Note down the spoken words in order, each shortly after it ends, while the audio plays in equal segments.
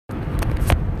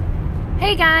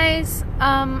Hey guys,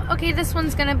 okay, this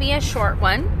one's gonna be a short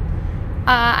one.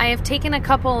 I have taken a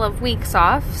couple of weeks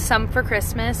off, some for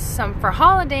Christmas, some for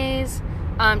holidays,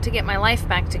 to get my life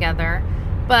back together.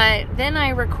 But then I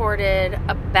recorded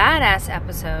a badass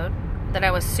episode that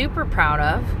I was super proud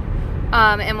of.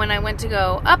 And when I went to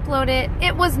go upload it,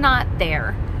 it was not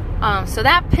there. So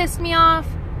that pissed me off.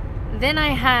 Then I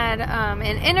had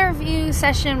an interview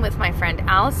session with my friend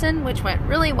Allison, which went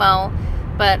really well.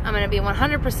 But I'm going to be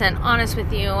 100% honest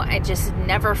with you. I just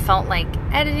never felt like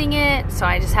editing it, so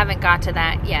I just haven't got to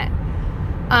that yet.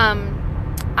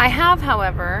 I have,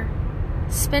 however,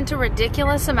 spent a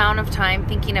ridiculous amount of time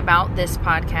thinking about this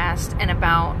podcast and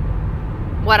about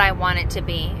what I want it to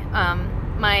be.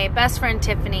 My best friend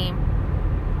Tiffany,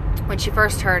 when she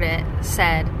first heard it,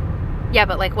 said, yeah,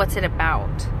 but like, what's it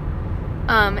about?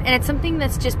 And it's something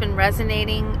that's just been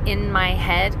resonating in my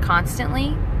head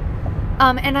constantly.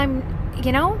 And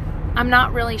I'm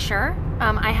not really sure.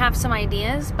 I have some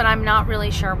ideas, but I'm not really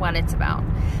sure what it's about.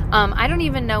 I don't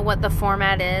even know what the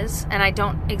format is, and I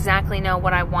don't exactly know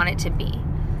what I want it to be.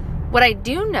 What I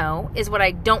do know is what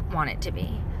I don't want it to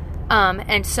be.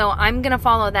 And so I'm going to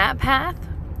follow that path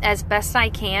as best I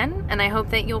can, and I hope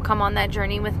that you'll come on that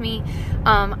journey with me.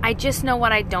 I just know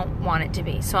what I don't want it to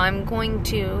be. So I'm going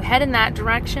to head in that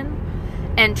direction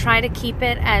and try to keep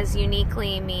it as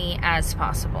uniquely me as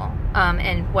possible,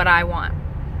 and what I want.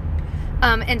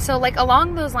 And so, like,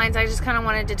 along those lines, I just kind of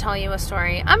wanted to tell you a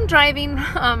story. I'm driving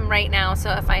right now,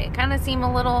 so if I kind of seem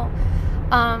a little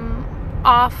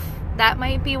off, that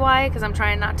might be why, because I'm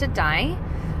trying not to die.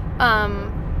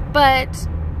 But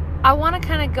I want to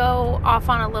kind of go off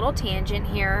on a little tangent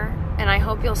here, and I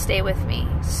hope you'll stay with me.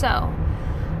 So,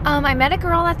 I met a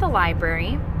girl at the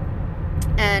library,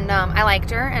 and I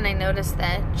liked her, and I noticed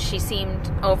that she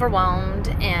seemed overwhelmed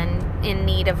and in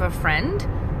need of a friend,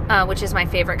 which is my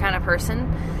favorite kind of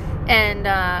person. And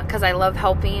because I love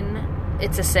helping.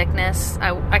 It's a sickness.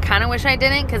 I kind of wish I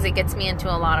didn't, because it gets me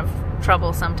into a lot of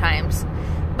trouble sometimes.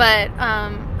 But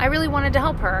I really wanted to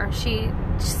help her. She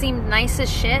seemed nice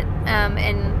as shit.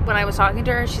 And when I was talking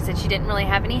to her, she said she didn't really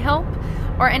have any help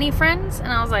or any friends.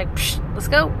 And I was like, let's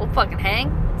go. We'll fucking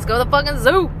hang. Let's go to the fucking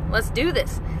zoo. Let's do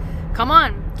this. Come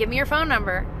on, give me your phone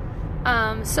number.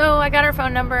 So I got her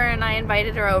phone number, and I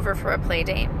invited her over for a play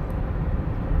date.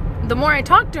 The more I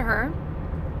talked to her,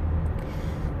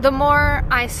 the more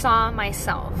I saw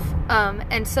myself.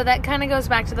 And so that kind of goes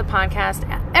back to the podcast.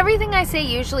 Everything I say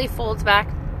usually folds back,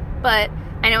 but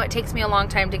I know it takes me a long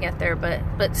time to get there,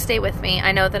 but stay with me.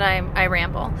 I know that I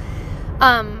ramble.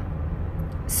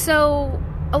 So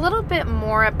a little bit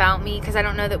more about me, because I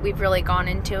don't know that we've really gone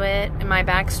into it in my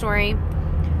backstory.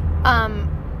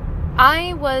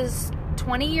 I was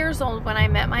 20 years old when I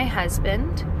met my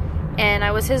husband, and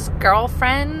I was his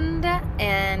girlfriend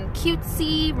and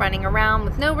cutesy, running around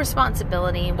with no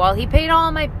responsibility while he paid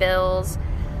all my bills.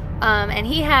 And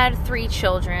he had 3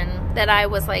 children that I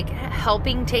was like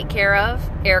helping take care of,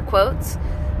 air quotes,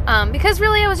 because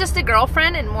really I was just a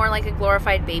girlfriend and more like a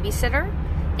glorified babysitter.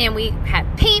 And we had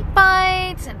paint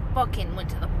bites and fucking went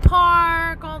to the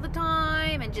park all the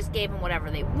time and just gave them whatever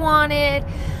they wanted.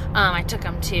 I took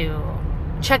them to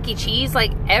Chuck E. Cheese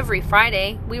like every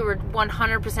Friday. We were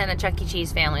 100% a Chuck E.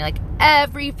 Cheese family. Like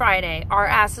every Friday, our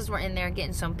asses were in there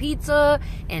getting some pizza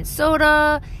and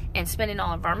soda and spending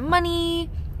all of our money.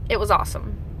 It was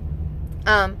awesome.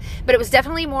 But it was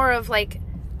definitely more of like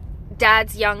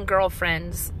dad's young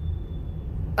girlfriend's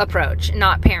approach,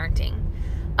 not parenting.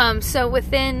 So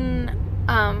within,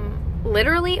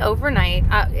 literally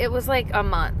overnight, it was like a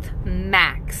month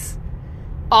max.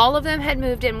 All of them had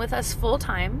moved in with us full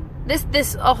time.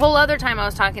 This a whole other time I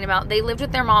was talking about. They lived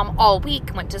with their mom all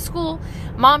week, went to school.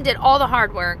 Mom did all the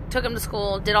hard work, took them to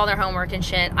school, did all their homework and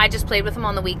shit. I just played with them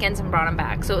on the weekends and brought them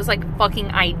back. So it was like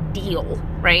fucking ideal,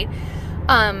 right?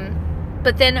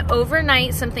 But then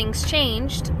overnight, some things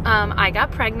changed. I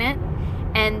got pregnant,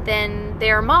 and then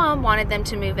their mom wanted them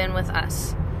to move in with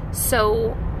us.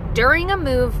 So during a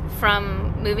move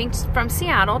from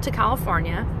Seattle to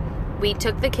California, we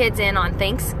took the kids in on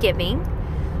Thanksgiving,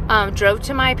 drove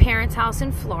to my parents' house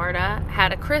in Florida,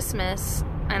 had a Christmas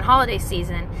and holiday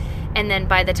season, and then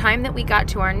by the time that we got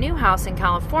to our new house in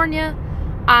California,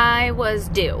 I was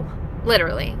due.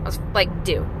 Literally, I was like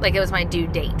due. Like it was my due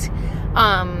date.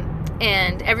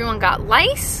 And everyone got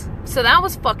lice, so that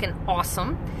was fucking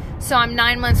awesome. So I'm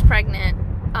 9 months pregnant.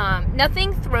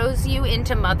 Nothing throws you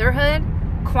into motherhood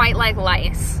quite like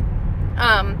lice.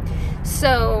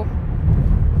 So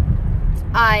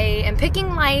I am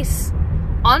picking lice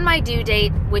on my due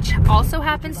date, which also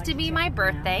happens to be my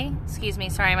birthday. Excuse me,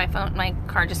 sorry, my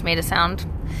car just made a sound.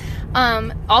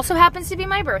 Also happens to be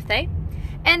my birthday.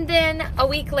 And then a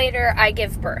week later, I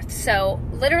give birth. So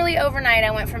literally overnight,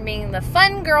 I went from being the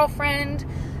fun girlfriend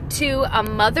to a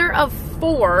mother of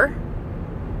 4.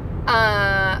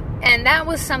 And that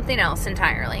was something else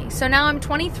entirely. So now I'm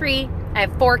 23. I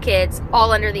have 4 kids,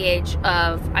 all under the age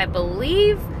of, I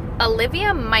believe,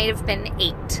 Olivia might have been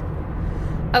 8.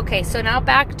 Okay, so now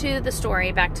back to the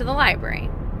story, back to the library.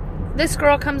 This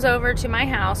girl comes over to my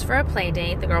house for a play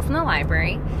date, the girl from the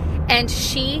library, and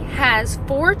she has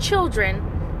 4 children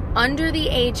under the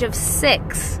age of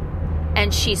 6,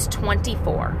 and she's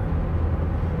 24.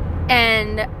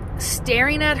 And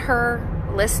staring at her,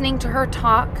 listening to her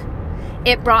talk,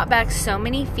 it brought back so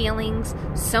many feelings,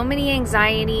 so many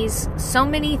anxieties, so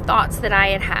many thoughts that I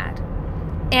had had.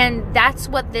 And that's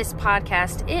what this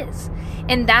podcast is.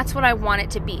 And that's what I want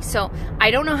it to be. So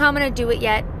I don't know how I'm going to do it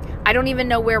yet. I don't even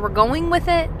know where we're going with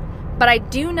it. But I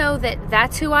do know that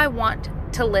that's who I want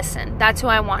to listen. That's who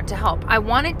I want to help. I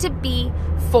want it to be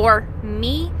for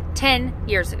me 10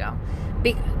 years ago.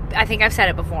 I think I've said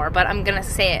it before, but I'm going to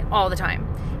say it all the time.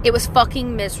 It was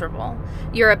fucking miserable.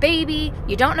 You're a baby.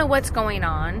 You don't know what's going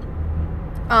on.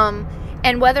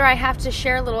 And whether I have to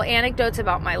share little anecdotes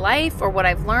about my life or what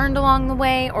I've learned along the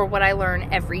way or what I learn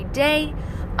every day,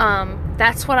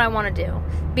 that's what I want to do.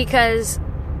 Because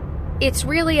it's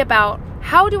really about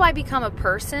how do I become a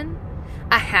person,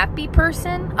 a happy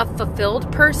person, a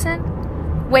fulfilled person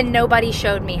when nobody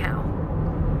showed me how.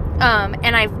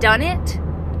 And I've done it,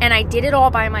 and I did it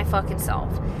all by my fucking self.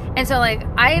 And so,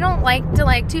 I don't like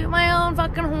to, toot my own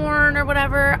fucking horn or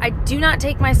whatever. I do not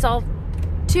take myself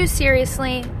too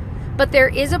seriously. But there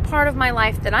is a part of my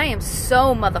life that I am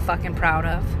so motherfucking proud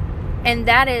of. And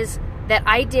that is that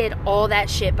I did all that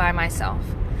shit by myself.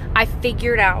 I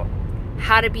figured out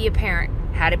how to be a parent,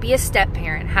 how to be a step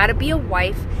parent, how to be a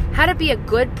wife, how to be a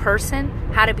good person,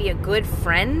 how to be a good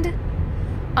friend,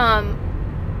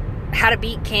 how to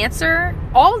beat cancer,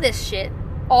 all this shit,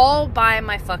 all by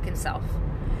my fucking self.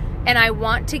 And I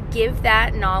want to give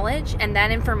that knowledge and that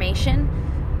information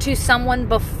to someone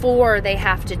before they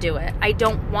have to do it. I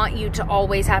don't want you to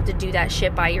always have to do that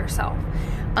shit by yourself.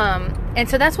 And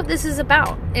so that's what this is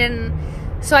about. And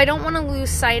so I don't want to lose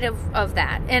sight of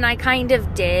that. And I kind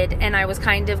of did. And I was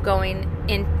kind of going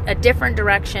in a different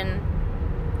direction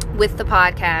with the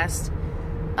podcast.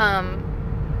 And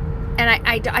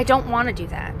I don't want to do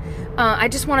that. I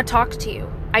just want to talk to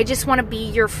you. I just want to be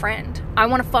your friend. I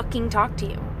want to fucking talk to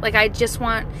you. I just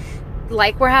want,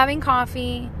 we're having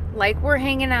coffee, we're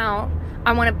hanging out.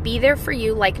 I want to be there for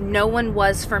you like no one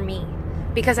was for me.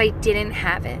 Because I didn't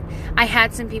have it. I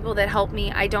had some people that helped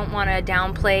me. I don't want to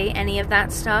downplay any of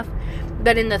that stuff.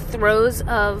 But in the throes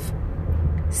of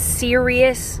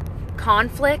serious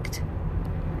conflict,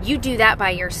 you do that by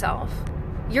yourself.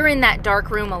 You're in that dark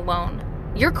room alone.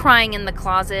 You're crying in the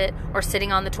closet or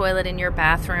sitting on the toilet in your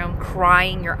bathroom,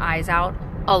 crying your eyes out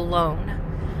alone.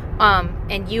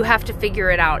 And you have to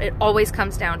figure it out. It always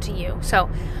comes down to you. So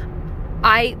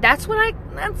that's what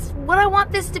I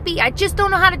want this to be. I just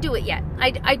don't know how to do it yet.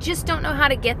 I just don't know how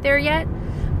to get there yet.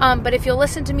 But if you'll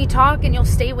listen to me talk and you'll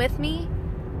stay with me,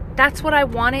 that's what I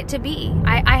want it to be.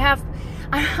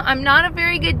 I'm not a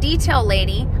very good detail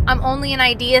lady. I'm only an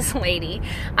ideas lady.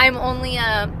 I'm only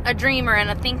a dreamer and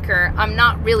a thinker. I'm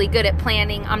not really good at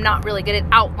planning. I'm not really good at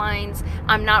outlines.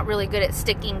 I'm not really good at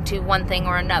sticking to one thing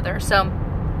or another. So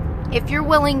if you're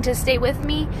willing to stay with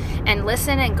me and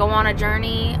listen and go on a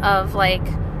journey of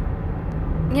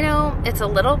it's a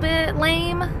little bit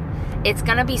lame. It's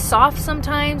going to be soft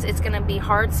sometimes. It's going to be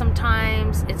hard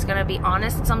sometimes. It's going to be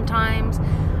honest sometimes.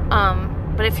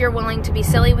 But if you're willing to be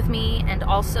silly with me and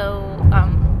also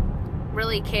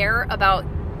really care about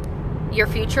your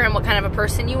future and what kind of a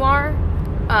person you are,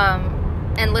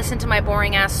 and listen to my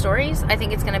boring ass stories, I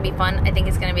think it's going to be fun. I think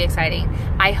it's going to be exciting.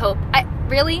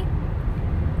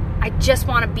 I just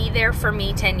want to be there for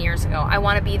me 10 years ago. I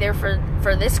want to be there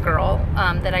for this girl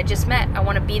that I just met. I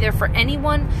want to be there for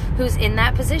anyone who's in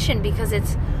that position because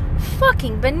it's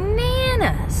fucking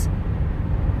bananas.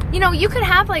 You could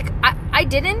have I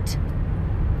didn't,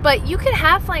 but you could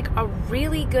have a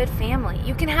really good family.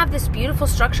 You can have this beautiful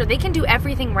structure. They can do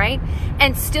everything right,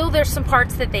 and still there's some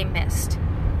parts that they missed.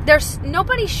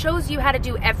 Nobody shows you how to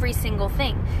do every single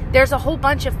thing. There's a whole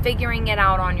bunch of figuring it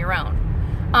out on your own.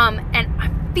 And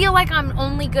I feel like I'm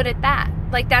only good at that.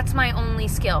 That's my only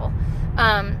skill.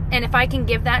 And if I can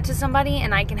give that to somebody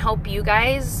and I can help you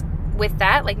guys with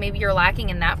that, maybe you're lacking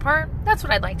in that part, that's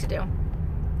what I'd like to do.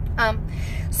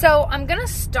 So I'm going to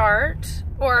start,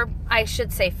 or I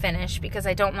should say finish, because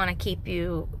I don't want to keep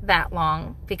you that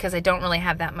long because I don't really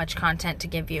have that much content to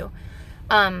give you.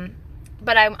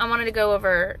 But I wanted to go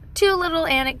over 2 little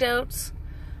anecdotes.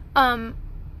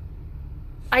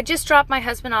 I just dropped my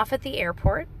husband off at the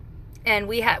airport, and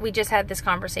we just had this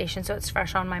conversation, so it's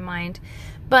fresh on my mind.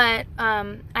 But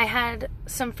I had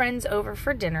some friends over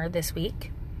for dinner this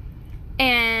week,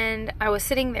 and I was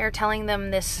sitting there telling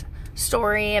them this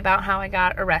story about how I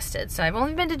got arrested. So I've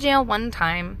only been to jail one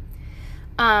time,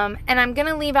 and I'm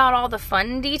gonna leave out all the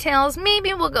fun details.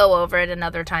 Maybe we'll go over it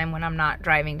another time when I'm not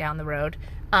driving down the road,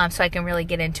 so I can really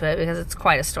get into it, because it's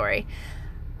quite a story.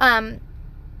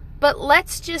 But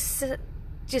let's just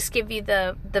give you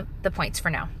the points for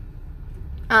now.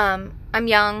 I'm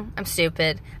young, I'm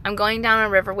stupid, I'm going down a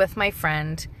river with my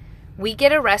friend. We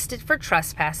get arrested for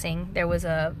trespassing. There was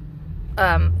a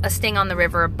sting on the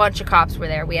river. A bunch of cops were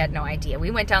there. We had no idea.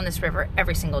 We went down this river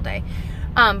every single day.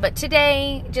 But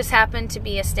today just happened to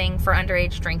be a sting for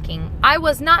underage drinking. I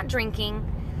was not drinking.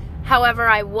 However,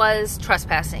 I was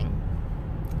trespassing.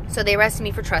 So they arrested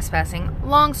me for trespassing.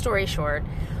 Long story short,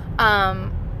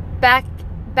 back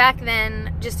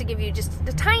then, just to give you just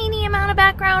a tiny amount of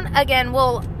background, again,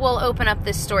 we'll open up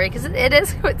this story because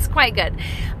it's quite good.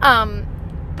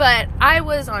 But I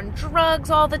was on drugs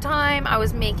all the time. I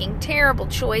was making terrible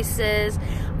choices.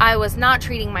 I was not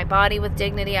treating my body with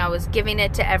dignity. I was giving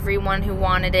it to everyone who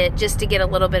wanted it just to get a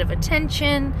little bit of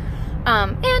attention.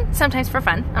 And sometimes for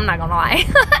fun. I'm not gonna lie.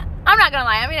 I'm not gonna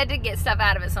lie. I mean, I did get stuff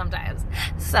out of it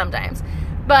sometimes.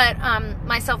 But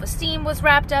my self-esteem was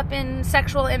wrapped up in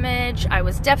sexual image. I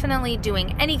was definitely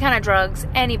doing any kind of drugs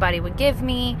anybody would give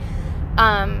me.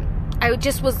 I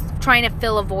just was trying to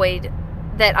fill a void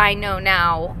that I know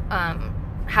now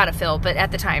how to fill. But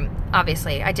at the time,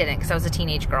 obviously, I didn't, because I was a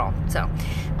teenage girl. So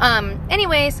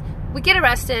anyways, we get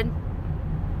arrested.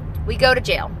 We go to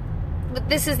jail. But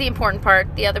this is the important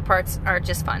part. The other parts are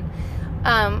just fun.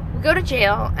 We go to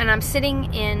jail, and I'm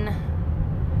sitting in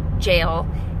jail,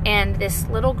 and this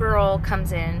little girl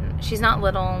comes in. She's not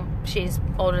little. She's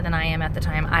older than I am at the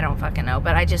time. I don't fucking know.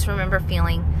 But I just remember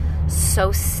feeling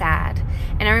so sad.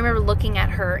 And I remember looking at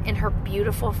her in her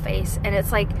beautiful face. And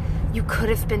it's like, you could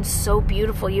have been so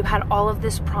beautiful. You had all of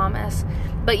this promise.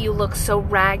 But you look so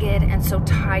ragged and so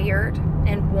tired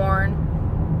and worn.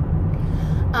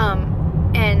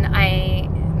 And I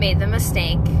made the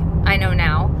mistake, I know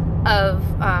now, of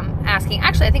asking.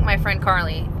 Actually, I think my friend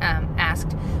Carly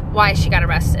asked why she got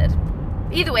arrested.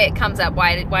 Either way, it comes up.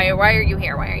 Why are you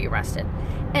here? Why are you arrested?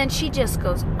 And she just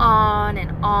goes on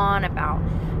and on about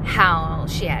how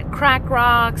she had crack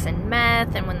rocks and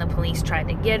meth, and when the police tried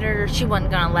to get her, she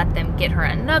wasn't gonna let them get her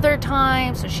another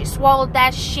time, so she swallowed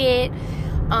that shit.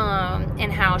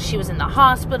 And how she was in the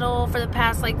hospital for the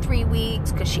past like 3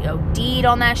 weeks because she OD'd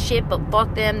on that shit, but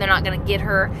fuck them, they're not gonna get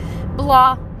her.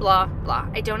 Blah blah blah.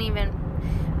 I don't even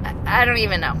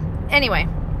know. Anyway.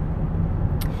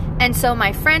 And so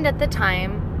my friend at the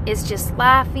time is just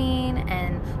laughing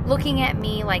and looking at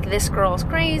me like, this girl's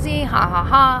crazy, ha ha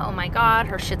ha, oh my god,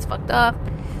 her shit's fucked up.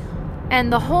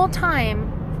 And the whole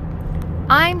time,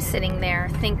 I'm sitting there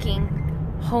thinking,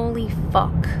 holy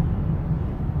fuck,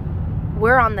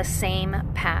 we're on the same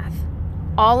path.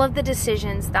 All of the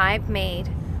decisions that I've made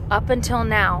up until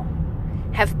now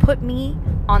have put me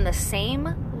on the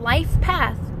same life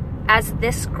path as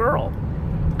this girl.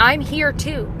 I'm here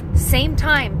too, same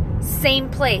time, same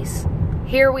place.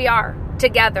 Here we are,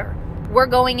 together. We're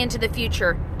going into the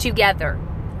future together.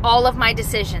 All of my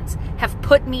decisions have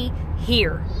put me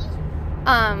here.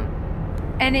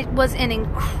 And it was an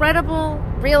incredible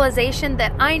realization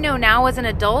that I know now as an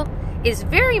adult is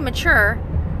very mature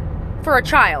for a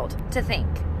child to think.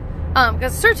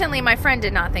 Because certainly my friend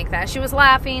did not think that. She was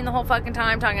laughing the whole fucking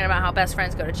time, talking about how best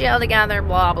friends go to jail together,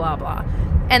 blah, blah, blah.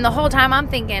 And the whole time I'm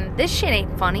thinking, this shit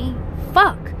ain't funny.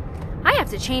 Fuck. I have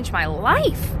to change my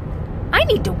life. I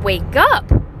need to wake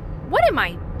up. What am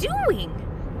I doing?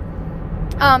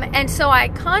 And so I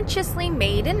consciously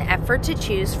made an effort to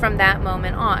choose from that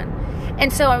moment on.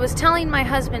 And so I was telling my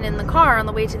husband in the car on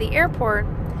the way to the airport,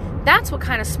 that's what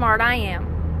kind of smart I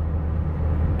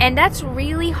am. And that's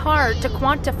really hard to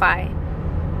quantify.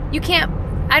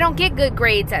 I don't get good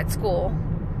grades at school.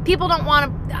 People don't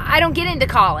want to, I don't get into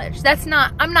college.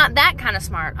 I'm not that kind of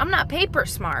smart. I'm not paper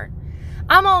smart.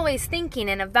 I'm always thinking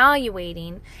and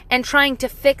evaluating and trying to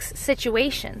fix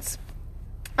situations.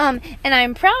 And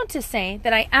I'm proud to say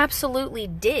that I absolutely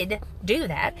did do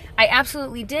that. I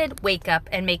absolutely did wake up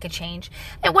and make a change.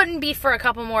 It wouldn't be for a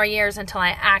couple more years until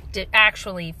I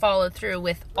actually followed through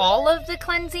with all of the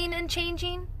cleansing and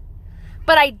changing.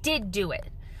 But I did do it.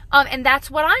 And that's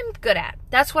what I'm good at.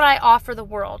 That's what I offer the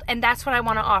world. And that's what I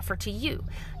want to offer to you,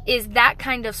 is that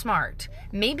kind of smart.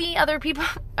 Maybe other people,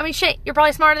 I mean, shit, you're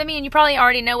probably smarter than me and you probably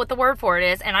already know what the word for it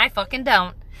is, and I fucking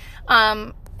don't.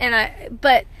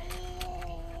 But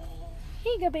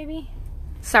here you go, baby.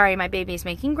 Sorry, my baby's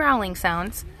making growling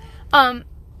sounds.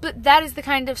 But that is the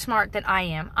kind of smart that I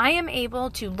am. I am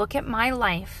able to look at my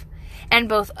life and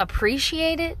both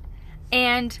appreciate it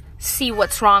and see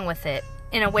what's wrong with it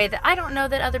in a way that I don't know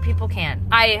that other people can.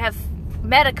 I have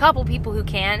met a couple people who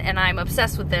can, and I'm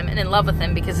obsessed with them and in love with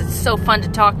them because it's so fun to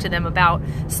talk to them about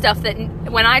stuff that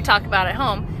when I talk about at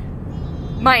home,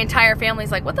 my entire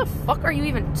family's like, what the fuck are you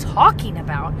even talking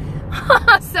about?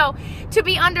 So to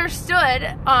be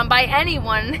understood by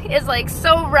anyone is like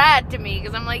so rad to me,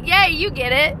 because I'm like, yeah, you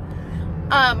get it.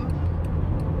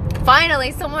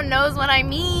 Finally someone knows what I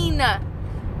mean.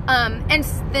 And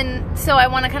then so I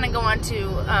want to kind of go on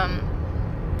to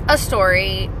a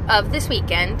story of this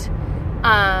weekend,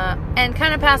 and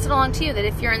kind of pass it along to you, that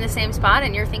if you're in the same spot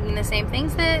and you're thinking the same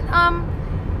things, that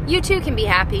you too can be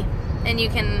happy and you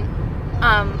can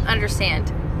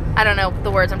understand. I don't know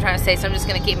the words I'm trying to say, so I'm just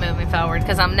going to keep moving forward,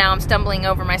 because I'm stumbling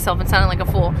over myself and sounding like a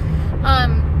fool.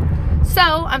 So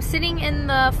I'm sitting in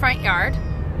the front yard,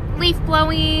 leaf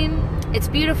blowing. It's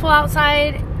beautiful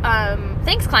outside.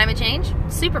 Thanks climate change.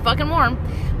 Super fucking warm.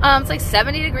 It's like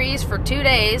 70 degrees for 2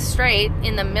 days straight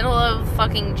in the middle of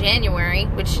fucking January,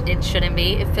 which it shouldn't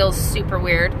be. It feels super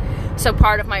weird. So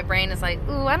part of my brain is like,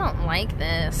 ooh, I don't like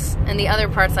this. And the other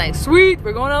part's like, sweet,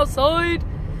 we're going outside.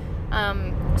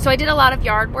 So I did a lot of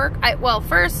yard work.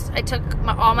 First I took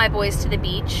all my boys to the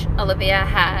beach. Olivia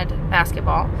had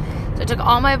basketball. So I took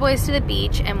all my boys to the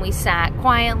beach and we sat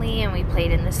quietly and we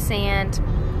played in the sand.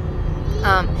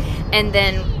 And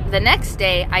then the next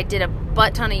day I did a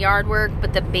butt ton of yard work,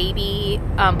 but the baby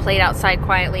played outside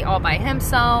quietly all by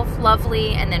himself, lovely,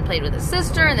 and then played with his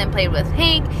sister, and then played with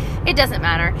Hank. It doesn't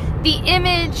matter. The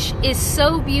image is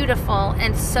so beautiful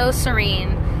and so serene,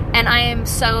 and I am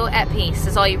so at peace,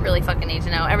 is all you really fucking need to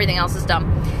know. Everything else is dumb.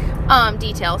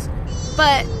 Details.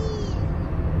 But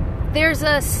there's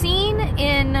a scene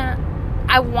in,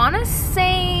 I want to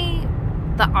say,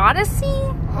 the Odyssey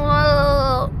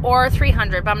or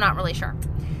 300, but I'm not really sure.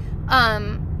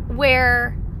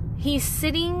 Where he's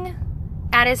sitting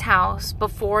at his house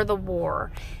before the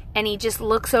war, and he just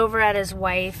looks over at his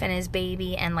wife and his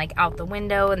baby and like out the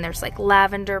window, and there's like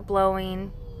lavender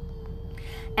blowing,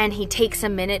 and he takes a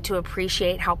minute to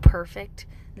appreciate how perfect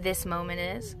this moment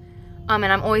is. And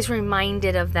I'm always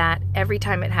reminded of that every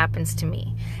time it happens to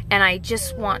me. And I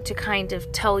just want to kind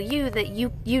of tell you that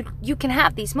you can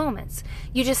have these moments.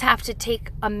 You just have to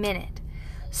take a minute.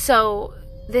 So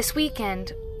this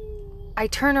weekend, I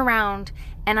turn around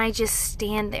and I just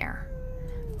stand there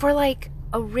for like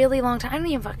a really long time. I don't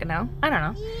even fucking know. I don't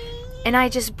know. And I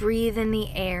just breathe in the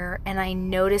air, and I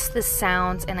notice the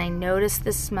sounds, and I notice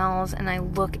the smells, and I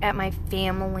look at my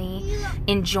family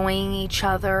enjoying each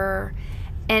other,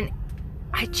 and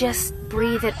I just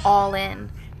breathe it all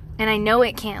in. And I know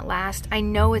it can't last. I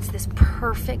know it's this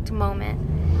perfect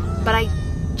moment, but I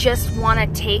just want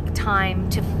to take time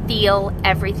to feel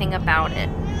everything about it.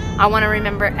 I want to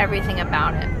remember everything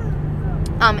about it.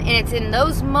 And it's in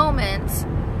those moments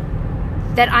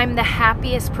that I'm the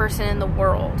happiest person in the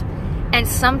world. And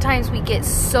sometimes we get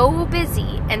so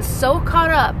busy and so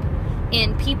caught up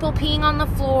in people peeing on the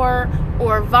floor,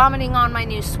 or vomiting on my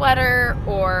new sweater,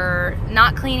 or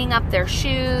not cleaning up their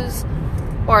shoes,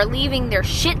 or leaving their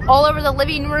shit all over the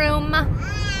living room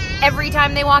every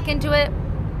time they walk into it.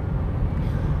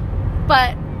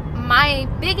 But my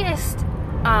biggest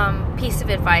piece of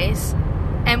advice,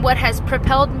 and what has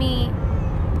propelled me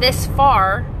this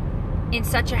far in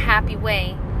such a happy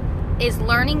way, is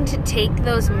learning to take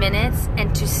those minutes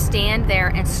and to stand there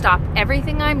and stop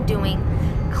everything I'm doing,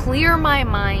 clear my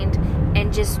mind,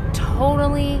 and just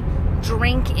totally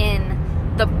drink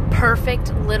in the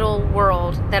perfect little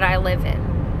world that I live in.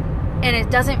 And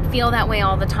it doesn't feel that way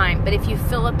all the time, but if you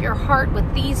fill up your heart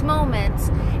with these moments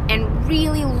and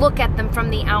really look at them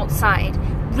from the outside,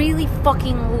 really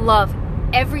fucking love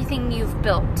everything you've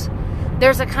built,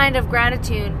 there's a kind of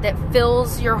gratitude that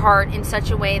fills your heart in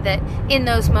such a way that in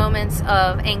those moments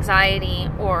of anxiety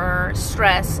or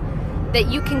stress, that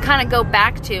you can kind of go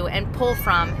back to and pull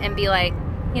from and be like,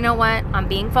 you know what? I'm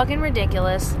being fucking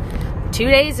ridiculous. 2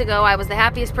 days ago, I was the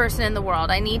happiest person in the world.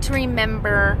 I need to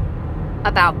remember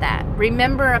about that.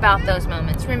 Remember about those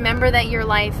moments. Remember that your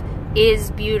life is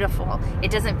beautiful.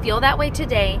 It doesn't feel that way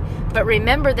today, but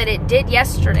remember that it did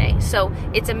yesterday. So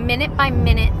it's a minute by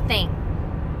minute thing.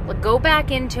 Go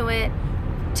back into it,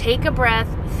 take a breath,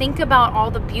 think about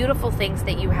all the beautiful things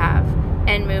that you have,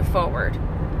 and move forward.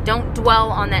 Don't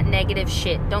dwell on that negative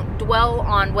shit. Don't dwell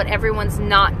on what everyone's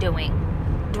not doing.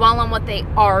 Dwell on what they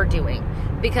are doing.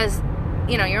 Because,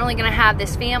 you know, you're only going to have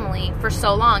this family for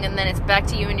so long, and then it's back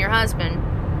to you and your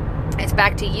husband. It's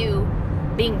back to you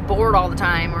being bored all the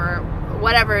time, or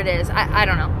whatever it is. I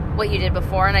don't know what you did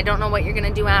before, and I don't know what you're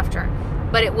going to do after,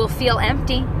 but it will feel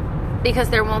empty because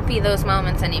there won't be those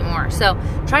moments anymore. So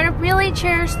try to really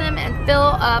cherish them and fill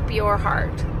up your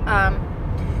heart.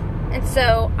 And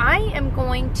so I am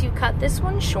going to cut this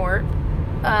one short.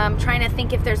 Trying to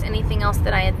think if there's anything else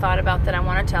that I had thought about that I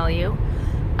want to tell you.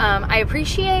 I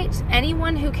appreciate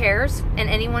anyone who cares and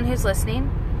anyone who's listening.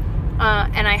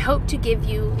 And I hope to give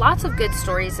you lots of good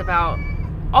stories about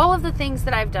all of the things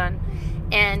that I've done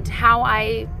and how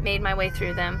I made my way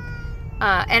through them,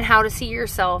 and how to see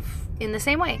yourself in the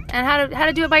same way, and how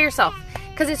to do it by yourself.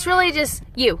 Because it's really just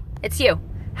you. It's you.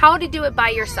 How to do it by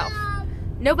yourself.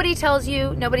 Nobody tells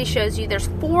you, nobody shows you. There's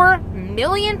 4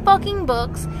 million fucking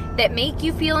books that make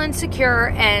you feel insecure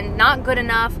and not good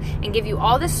enough and give you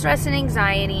all this stress and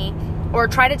anxiety, or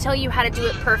try to tell you how to do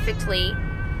it perfectly.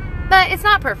 But it's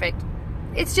not perfect.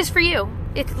 It's just for you.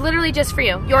 It's literally just for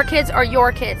you. Your kids are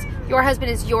your kids. Your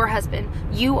husband is your husband.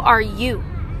 You are you.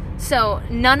 So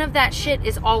none of that shit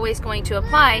is always going to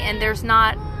apply, and there's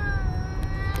not...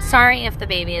 Sorry if the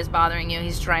baby is bothering you.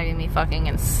 He's driving me fucking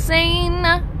insane.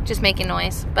 Just making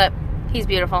noise. But he's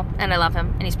beautiful, and I love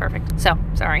him, and he's perfect. So,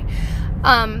 sorry.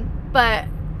 But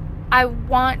I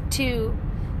want to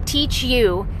teach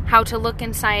you how to look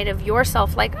inside of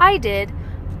yourself like I did,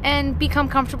 and become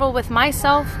comfortable with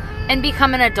myself, and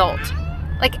become an adult.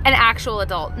 Like an actual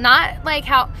adult. Not like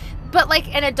how... But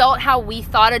like an adult, how we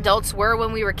thought adults were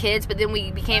when we were kids, but then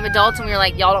we became adults and we were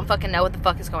like, y'all don't fucking know what the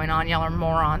fuck is going on. Y'all are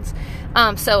morons.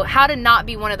 So how to not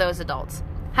be one of those adults.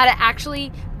 How to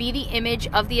actually be the image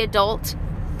of the adult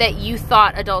that you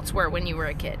thought adults were when you were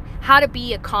a kid. How to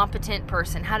be a competent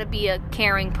person. How to be a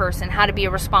caring person. How to be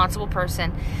a responsible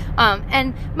person.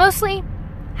 And mostly,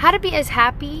 how to be as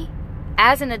happy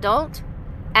as an adult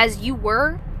as you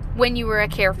were when you were a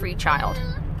carefree child.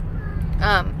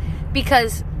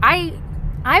 Because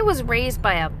I was raised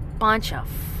by a bunch of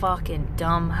fucking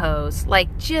dumb hoes.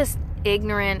 Like, just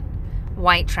ignorant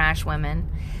white trash women.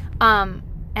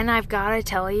 And I've got to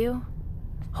tell you,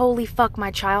 holy fuck,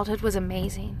 my childhood was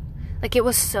amazing. Like, it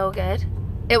was so good.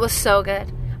 It was so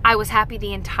good. I was happy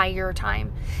the entire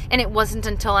time. And it wasn't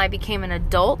until I became an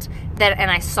adult and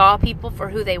I saw people for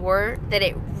who they were that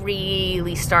it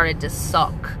really started to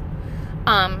suck.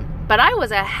 But I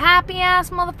was a happy-ass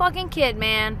motherfucking kid,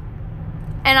 man.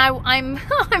 And I'm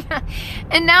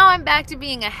and now I'm back to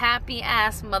being a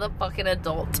happy-ass motherfucking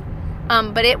adult.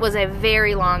 But it was a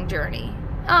very long journey.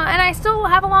 And I still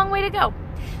have a long way to go.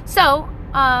 So,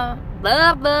 blah,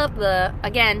 blah, blah.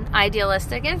 Again,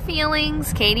 idealistic and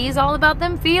feelings. Katie's all about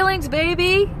them feelings,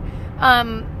 baby.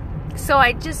 So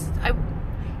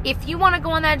if you want to go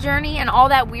on that journey and all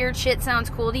that weird shit sounds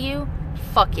cool to you,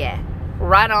 fuck yeah.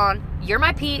 Right on. You're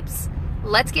my peeps.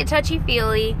 Let's get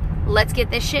touchy-feely. Let's get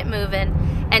this shit moving.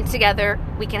 And together,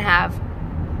 we can have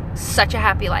such a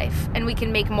happy life. And we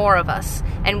can make more of us.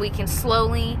 And we can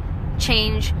slowly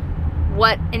change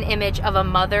what an image of a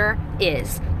mother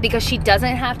is. Because she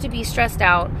doesn't have to be stressed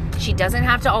out. She doesn't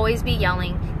have to always be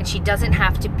yelling. And she doesn't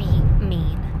have to be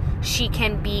mean. She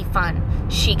can be fun.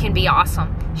 She can be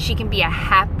awesome. She can be a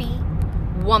happy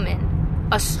woman.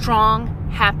 A strong,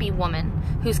 happy woman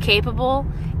who's capable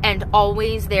and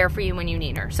always there for you when you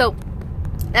need her. So,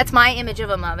 that's my image of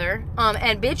a mother.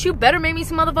 And bitch, you better make me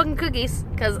some motherfucking cookies.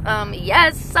 Because,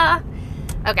 yes.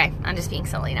 Okay, I'm just being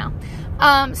silly now.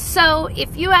 So,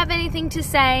 if you have anything to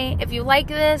say, if you like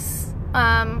this,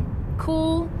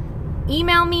 cool,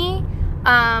 email me.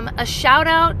 A shout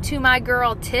out to my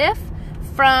girl Tiff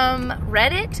from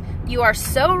Reddit. You are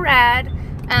so rad.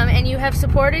 And you have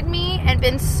supported me and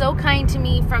been so kind to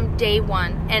me from day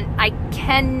one. And I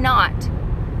cannot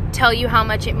tell you how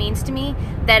much it means to me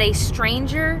that a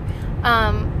stranger,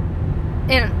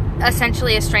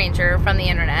 essentially a stranger from the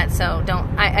internet, so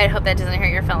I hope that doesn't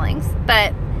hurt your feelings,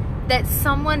 but that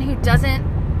someone who doesn't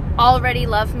already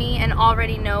love me and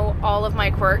already know all of my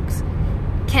quirks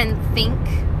can think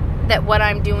that what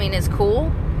I'm doing is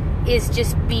cool is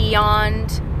just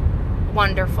beyond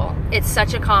wonderful. It's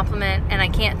such a compliment, and I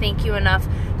can't thank you enough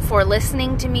for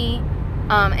listening to me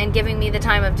and giving me the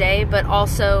time of day, but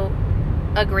also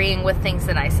agreeing with things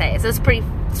that I say. So it's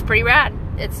pretty rad.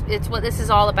 It's what this is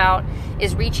all about,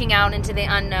 is reaching out into the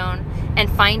unknown and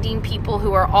finding people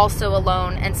who are also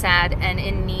alone and sad and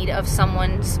in need of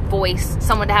someone's voice,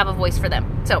 someone to have a voice for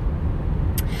them. So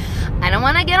I don't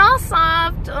want to get all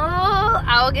soft. Oh,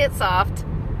 I'll get soft.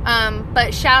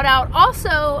 But shout out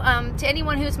also to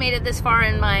anyone who's made it this far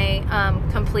in my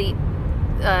complete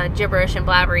gibberish and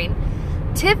blabbering.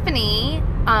 Tiffany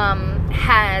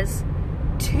has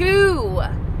 2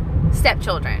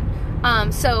 stepchildren.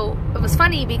 So it was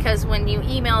funny because when you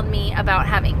emailed me about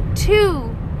having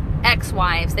 2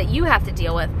 ex-wives that you have to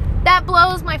deal with. That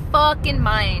blows my fucking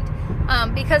mind.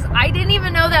 Because I didn't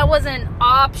even know that was an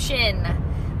option.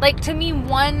 Like, to me,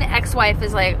 one ex-wife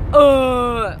is like,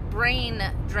 brain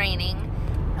draining.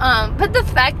 But the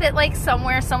fact that, like,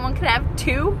 somewhere someone could have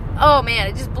two, oh man,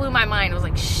 it just blew my mind. I was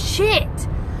like, shit.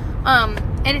 And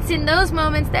it's in those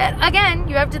moments that, again,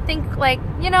 you have to think, like,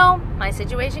 you know, my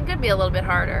situation could be a little bit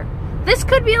harder. This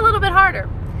could be a little bit harder.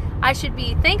 I should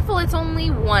be thankful it's only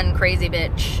one crazy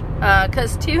bitch.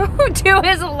 Because two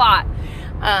is a lot.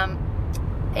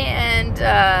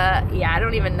 Yeah, I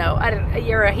don't even know.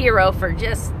 You're a hero for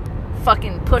just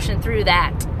fucking pushing through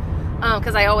that.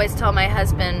 Because I always tell my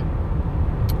husband,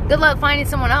 good luck finding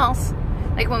someone else.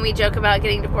 Like when we joke about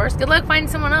getting divorced, good luck finding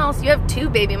someone else. You have 2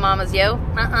 baby mamas, yo.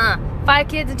 5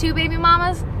 kids and 2 baby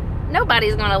mamas?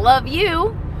 Nobody's gonna love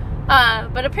you.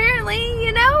 But apparently,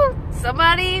 you know,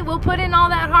 somebody will put in all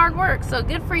that hard work. So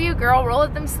good for you, girl. Roll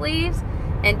up them sleeves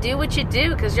and do what you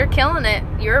do, because you're killing it.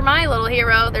 You're my little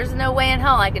hero. There's no way in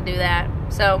hell I could do that.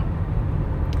 So,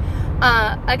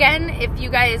 again, if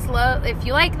you like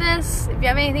this, if you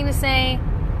have anything to say,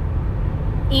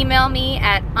 email me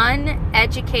at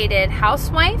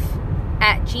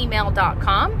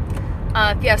uneducatedhousewife@gmail.com.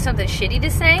 If you have something shitty to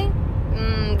say,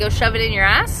 go shove it in your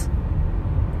ass.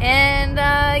 And,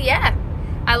 yeah,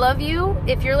 I love you.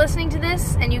 If you're listening to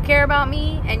this and you care about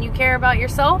me and you care about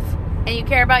yourself and you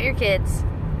care about your kids,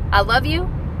 I love you,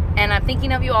 and I'm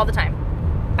thinking of you all the time.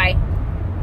 Bye.